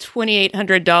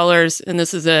 $2,800, and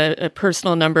this is a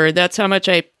personal number. That's how much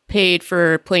I paid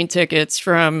for plane tickets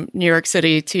from New York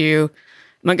City to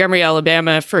Montgomery,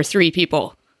 Alabama for 3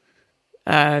 people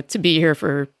to be here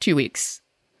for 2 weeks.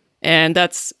 And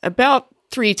that's about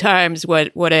 3 times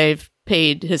what I've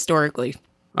paid historically.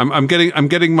 I'm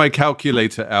getting my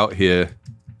calculator out here.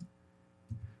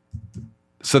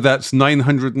 So that's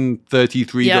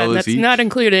 $933 yeah, that's each? not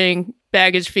including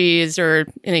baggage fees or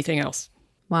anything else.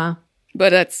 Wow. But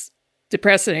that's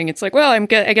depressing. It's like, well, I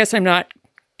guess I'm not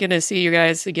going to see you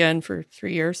guys again for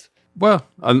 3 years. Well,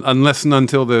 unless and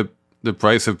until the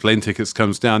price of plane tickets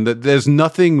comes down, there's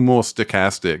nothing more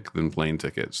stochastic than plane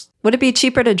tickets. Would it be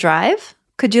cheaper to drive?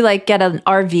 Could you get an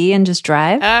RV and just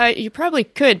drive? You probably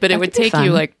could, but it would take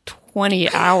you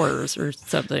 20 hours or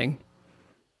something.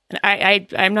 And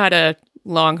I'm not a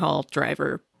long haul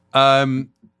driver.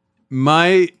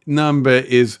 My number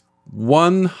is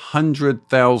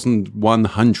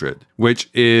 100,100, which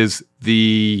is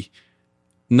the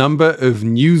number of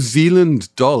New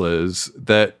Zealand dollars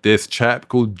that this chap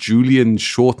called Julian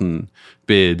Shorten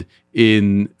bid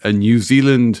in a New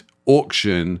Zealand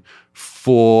auction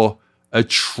for a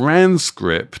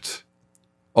transcript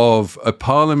of a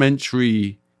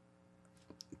parliamentary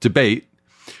debate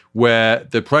where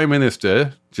the Prime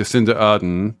Minister, Jacinda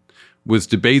Ardern, was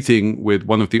debating with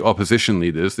one of the opposition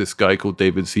leaders, this guy called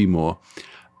David Seymour.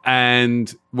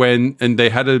 And they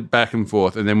had a back and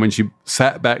forth. And then when she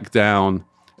sat back down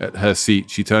at her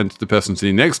seat, she turned to the person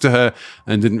sitting next to her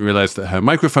and didn't realize that her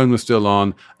microphone was still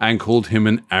on and called him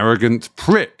an arrogant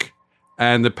prick.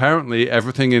 And apparently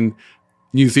everything in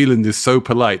New Zealand is so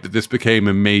polite that this became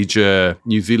a major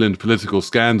New Zealand political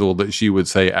scandal that she would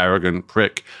say arrogant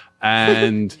prick.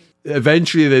 And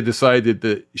eventually they decided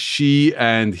that she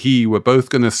and he were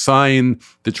both going to sign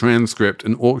the transcript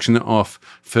and auction it off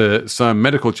for some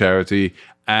medical charity.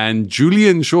 And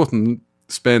Julian Shorten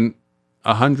spent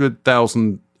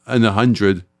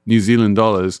 100,100 New Zealand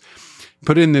dollars,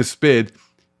 put in this bid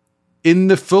in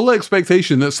the full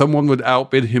expectation that someone would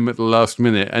outbid him at the last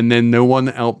minute, and then no one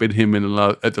outbid him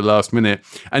at the last minute.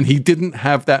 And he didn't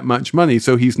have that much money,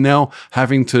 so he's now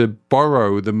having to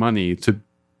borrow the money to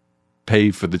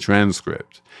pay for the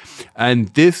transcript. And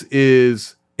this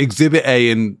is Exhibit A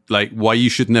in like why you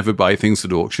should never buy things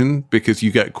at auction, because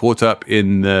you get caught up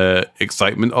in the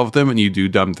excitement of them and you do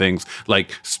dumb things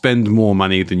like spend more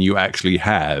money than you actually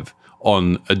have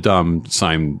on a dumb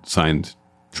signed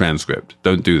transcript.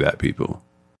 Don't do that, people.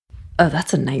 Oh,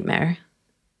 that's a nightmare.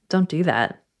 Don't do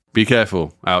that. Be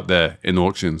careful out there in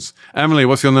auctions. Emily,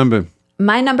 what's your number?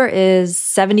 My number is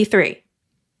 73.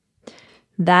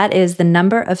 That is the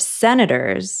number of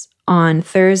senators on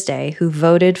Thursday who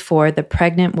voted for the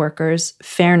Pregnant Workers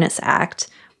Fairness Act,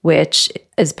 which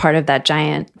is part of that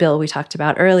giant bill we talked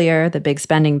about earlier, the big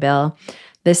spending bill.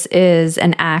 This is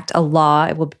an act, a law.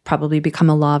 It will probably become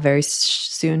a law very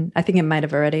soon. I think it might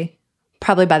have already.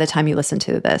 Probably by the time you listen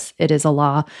to this, it is a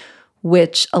law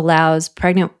which allows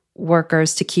pregnant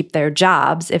workers to keep their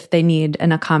jobs if they need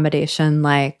an accommodation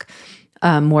like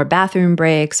more bathroom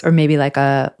breaks, or maybe like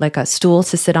a stool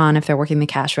to sit on if they're working the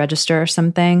cash register or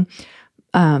something.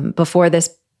 Before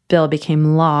this bill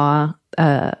became law,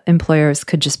 employers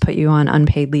could just put you on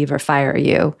unpaid leave or fire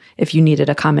you if you needed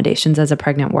accommodations as a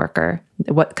pregnant worker,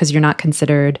 because you're not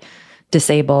considered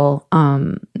disabled.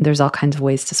 There's all kinds of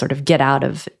ways to sort of get out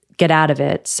of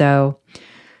it. So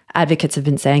advocates have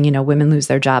been saying, women lose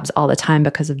their jobs all the time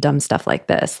because of dumb stuff like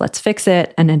this. Let's fix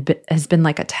it. And it has been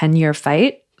like a 10-year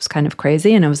fight. It was kind of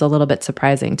crazy, and it was a little bit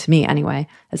surprising to me anyway,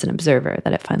 as an observer,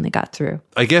 that it finally got through.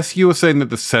 I guess you were saying that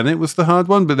the Senate was the hard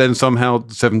one, but then somehow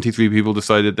 73 people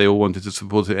decided they all wanted to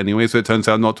support it anyway, so it turns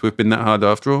out not to have been that hard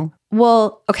after all.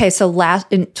 Well, okay, so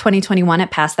in 2021,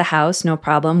 it passed the House, no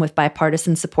problem, with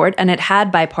bipartisan support, and it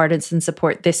had bipartisan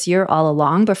support this year all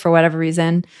along, but for whatever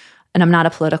reason, and I'm not a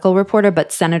political reporter,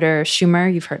 but Senator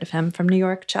Schumer, you've heard of him from New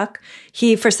York, Chuck.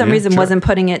 He, for some reason, wasn't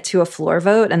putting it to a floor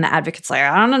vote. And the advocate's like,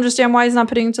 I don't understand why he's not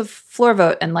putting it to a floor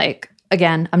vote. And like,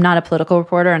 again, I'm not a political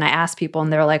reporter. And I asked people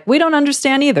and they're like, we don't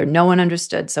understand either. No one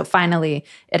understood. So finally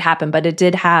it happened. But it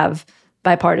did have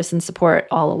bipartisan support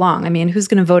all along. I mean, who's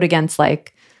going to vote against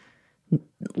like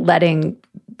letting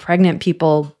pregnant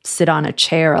people sit on a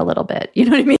chair a little bit? You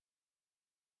know what I mean?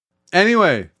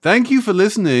 Anyway, thank you for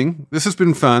listening. This has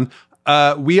been fun.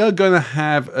 We are going to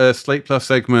have a Slate Plus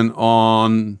segment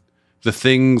on the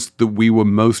things that we were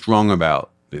most wrong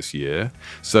about this year.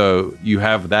 So you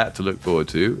have that to look forward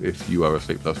to if you are a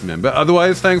Slate Plus member.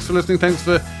 Otherwise, thanks for listening. Thanks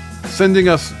for sending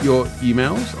us your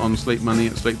emails on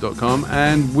slatemoney@slate.com.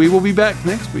 And we will be back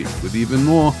next week with even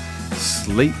more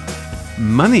Slate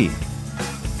Money.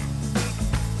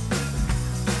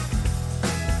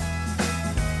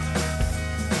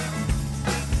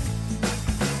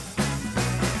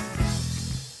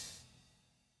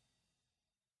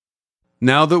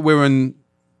 Now that we're in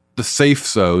the safe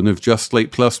zone of just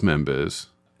Slate Plus members,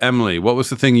 Emily, what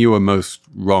was the thing you were most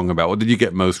wrong about? What did you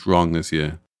get most wrong this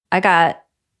year? I got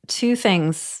two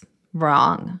things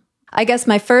wrong. I guess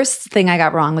my first thing I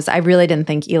got wrong was I really didn't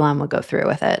think Elon would go through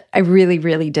with it. I really,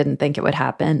 really didn't think it would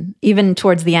happen. Even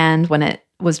towards the end when it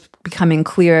was becoming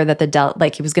clear that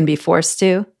he was going to be forced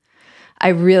to,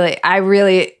 I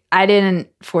didn't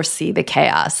foresee the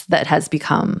chaos that has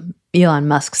become Elon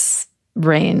Musk's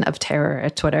reign of terror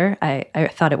at Twitter. I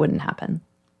thought it wouldn't happen.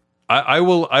 I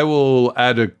will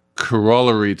add a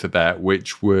corollary to that,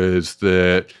 which was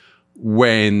that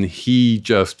when he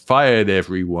just fired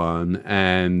everyone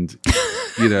and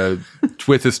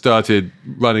Twitter started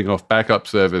running off backup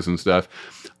servers and stuff,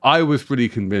 I was pretty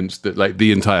convinced that like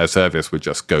the entire service would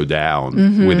just go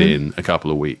down within a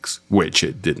couple of weeks, which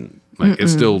it didn't. Like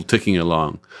it's still ticking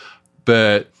along.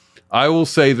 But I will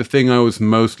say the thing I was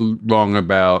most wrong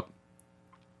about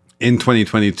in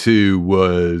 2022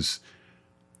 was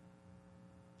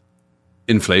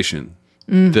inflation.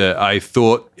 That I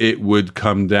thought it would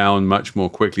come down much more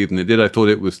quickly than it did. I thought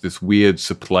it was this weird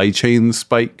supply chain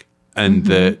spike, and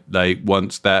that like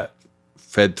once that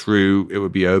fed through, it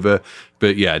would be over.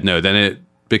 But yeah, no, then it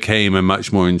became a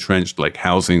much more entrenched like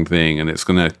housing thing, and it's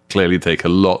going to clearly take a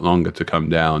lot longer to come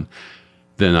down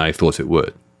than I thought it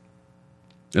would.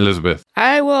 Elizabeth.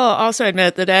 I will also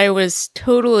admit that I was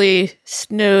totally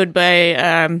snowed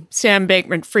by Sam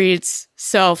Bankman-Fried's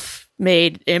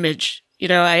self-made image.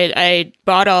 I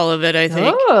bought all of it, I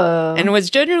think, and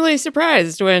was genuinely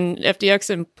surprised when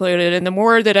FTX imploded. And the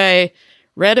more that I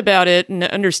read about it and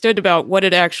understood about what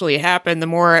had actually happened, the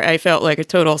more I felt like a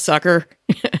total sucker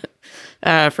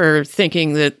for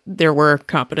thinking that there were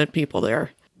competent people there.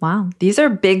 Wow. These are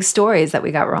big stories that we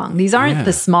got wrong. These aren't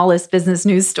the smallest business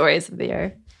news stories of the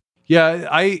year. Yeah,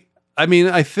 I mean,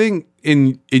 I think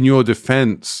in your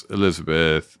defense,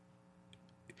 Elizabeth,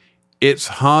 it's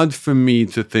hard for me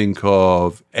to think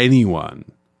of anyone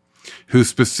who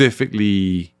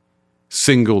specifically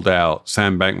singled out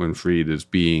Sam Bankman-Fried as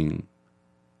being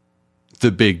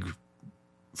the big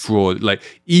fraud,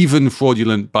 like even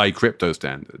fraudulent by crypto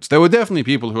standards. There were definitely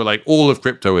people who were like, all of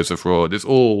crypto is a fraud. It's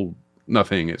all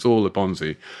nothing. It's all a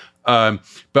Ponzi.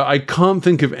 But I can't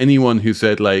think of anyone who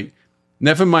said like,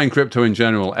 never mind crypto in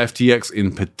general, FTX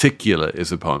in particular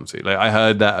is a Ponzi. Like I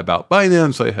heard that about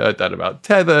Binance. I heard that about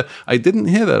Tether. I didn't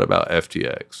hear that about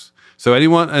FTX. So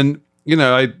anyone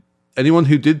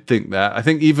who did think that, I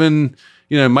think even,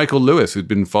 Michael Lewis, who'd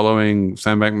been following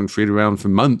Sam Bankman-Fried around for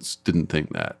months, didn't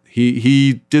think that.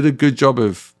 He did a good job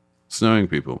of snowing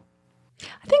people.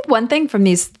 I think one thing from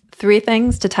these three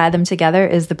things to tie them together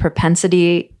is the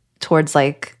propensity towards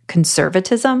like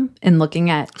conservatism in looking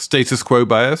at status quo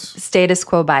bias. Status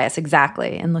quo bias,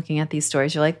 exactly. And looking at these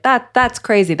stories, you're like, that's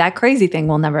crazy. That crazy thing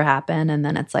will never happen. And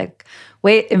then it's like,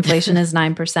 wait, inflation is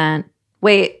 9%.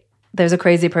 Wait, there's a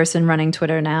crazy person running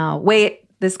Twitter now. Wait,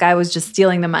 this guy was just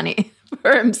stealing the money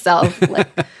for himself. Like,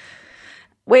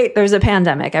 wait, there's a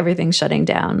pandemic. Everything's shutting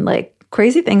down. Like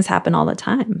crazy things happen all the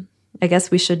time. I guess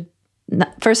we should,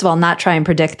 first of all, not try and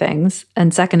predict things.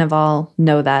 And second of all,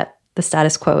 know that the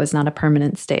status quo is not a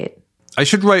permanent state. I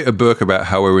should write a book about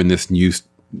how we're in this new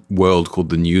world called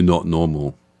the new not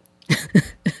normal.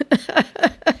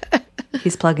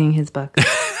 He's plugging his book.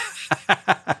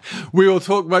 We will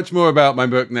talk much more about my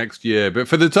book next year. But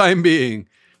for the time being,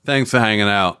 thanks for hanging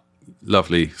out.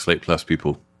 Lovely Slate Plus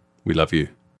people. We love you.